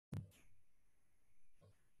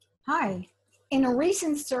Hi. In a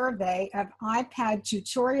recent survey of iPad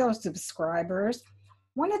tutorial subscribers,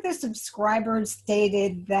 one of the subscribers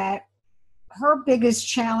stated that her biggest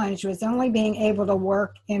challenge was only being able to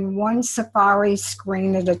work in one Safari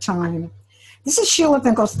screen at a time. This is Sheila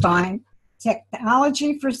Finkelstein,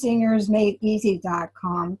 Technology for Seniors Made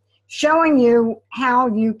Easy.com, showing you how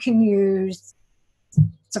you can use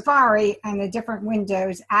Safari and the different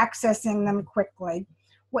windows, accessing them quickly.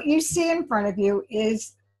 What you see in front of you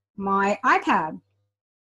is my iPad.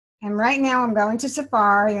 And right now I'm going to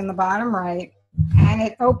Safari on the bottom right, and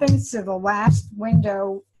it opens to the last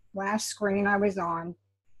window, last screen I was on.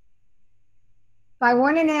 If I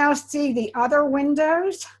want to now see the other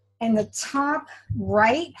windows, in the top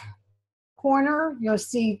right corner, you'll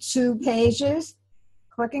see 2 pages.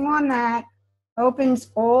 Clicking on that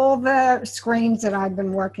opens all the screens that I've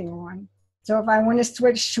been working on. So if I want to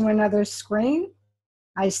switch to another screen,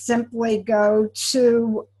 I simply go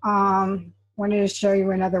to, wanted to show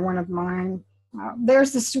you another one of mine.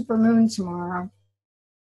 There's the supermoon tomorrow.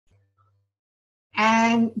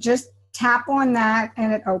 And just tap on that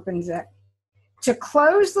and it opens it. To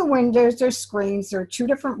close the windows or screens, there are 2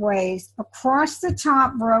 different ways. Across the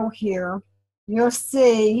top row here, you'll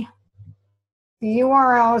see the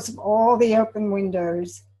URLs of all the open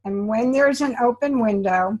windows. And when there's an open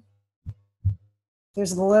window,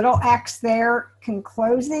 there's a little X there. Can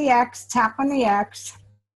close the X, tap on the X,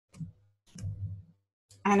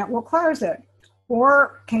 and it will close it.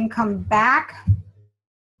 Or can come back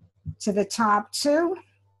to the top 2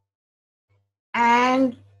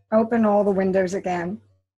 and open all the windows again.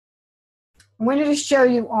 I wanted to show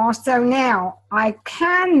you also now, I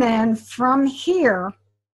can then from here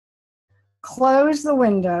close the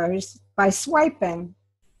windows by swiping.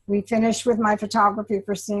 We finished with my photography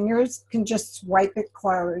for seniors, can just swipe it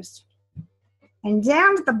closed. And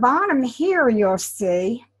down at the bottom here, you'll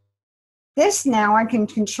see this. Now I can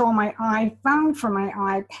control my iPhone from my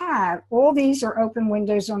iPad. All these are open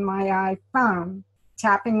windows on my iPhone.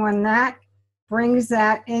 Tapping on that brings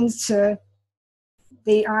that into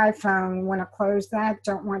the iPhone. Want to close that,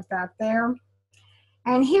 don't want that there.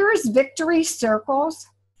 And here's victory circles.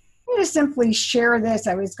 I'm going to simply share this.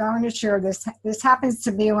 I was going to share this. This happens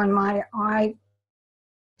to be on my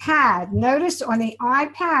iPad. Notice on the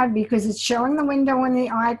iPad, because it's showing the window on the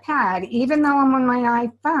iPad, even though I'm on my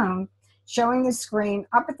iPhone, showing the screen,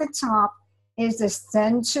 up at the top is the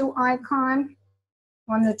send to icon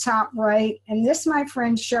on the top right. And this, my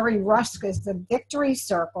friend Sherry Ruska's, the victory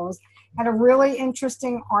circles, had a really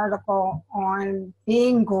interesting article on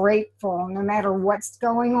being grateful no matter what's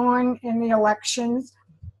going on in the elections.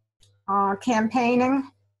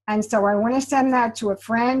 Campaigning, and so I want to send that to a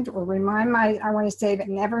friend or I want to save it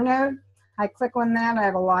in Evernote. I click on that, I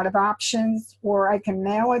have a lot of options, or I can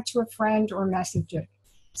mail it to a friend or message it.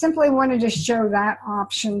 Simply wanted to show that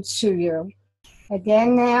option to you.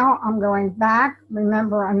 Again, now I'm going back.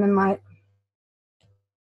 Remember, I'm in my,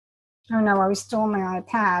 oh no, I was still on my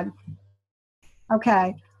iPad.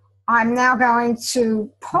 Okay, I'm now going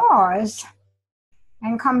to pause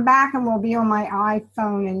and come back, and we'll be on my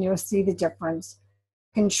iPhone and you'll see the difference.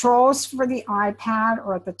 Controls for the iPad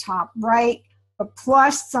are at the top right. The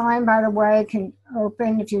plus sign, by the way, can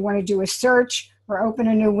open if you want to do a search or open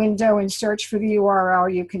a new window and search for the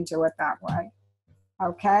URL, you can do it that way.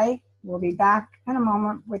 Okay, we'll be back in a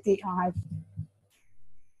moment with the iPhone.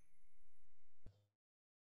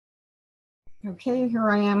 Okay, here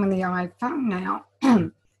I am on the iPhone now.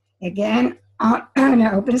 Again, I'm going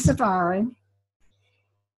to open Safari.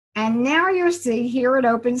 And now you'll see here it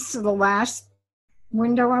opens to the last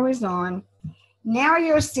window I was on. Now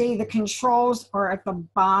you'll see the controls are at the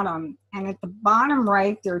bottom. And at the bottom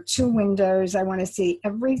right, there are 2 windows. I want to see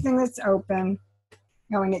everything that's open. I'm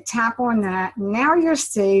going to tap on that. Now you'll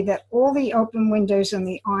see that all the open windows on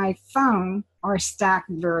the iPhone are stacked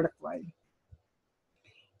vertically.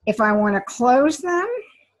 If I want to close them,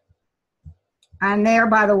 and there,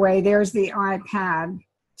 by the way, there's the iPad.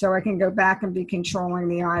 So I can go back and be controlling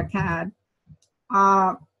the iPad.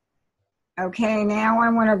 Okay, now I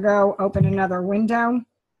want to go open another window.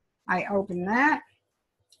 I open that.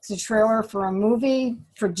 It's a trailer for a movie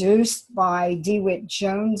produced by DeWitt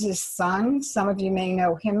Jones's son. Some of you may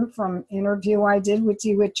know him from an interview I did with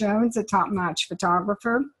DeWitt Jones, a top-notch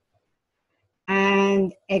photographer.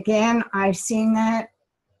 And again, I've seen that,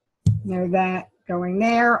 know that going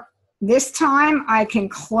there. This time I can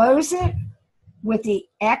close it with the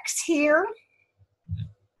X here,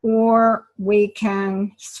 or we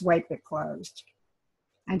can swipe it closed.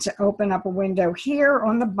 And to open up a window here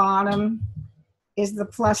on the bottom is the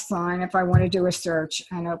plus sign if I want to do a search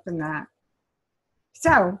and open that.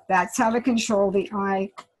 So that's how to control the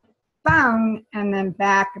phone, and then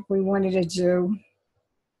back if we wanted to do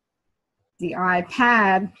the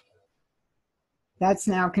iPad. That's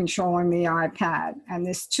now controlling the iPad. And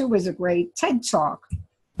this too is a great TED Talk.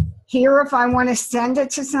 Here, if I want to send it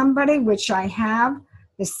to somebody, which I have,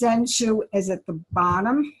 the send to is at the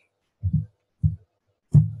bottom.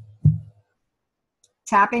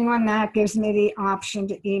 Tapping on that gives me the option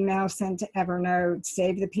to email, send to Evernote,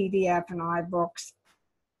 save the PDF in iBooks.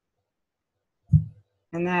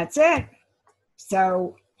 And that's it.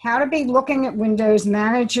 So how to be looking at Windows,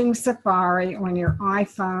 managing Safari on your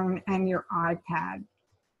iPhone and your iPad.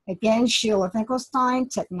 Again, Sheila Finkelstein,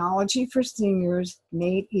 Technology for Seniors,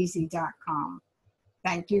 MadeEasy.com.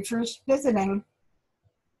 Thank you for visiting.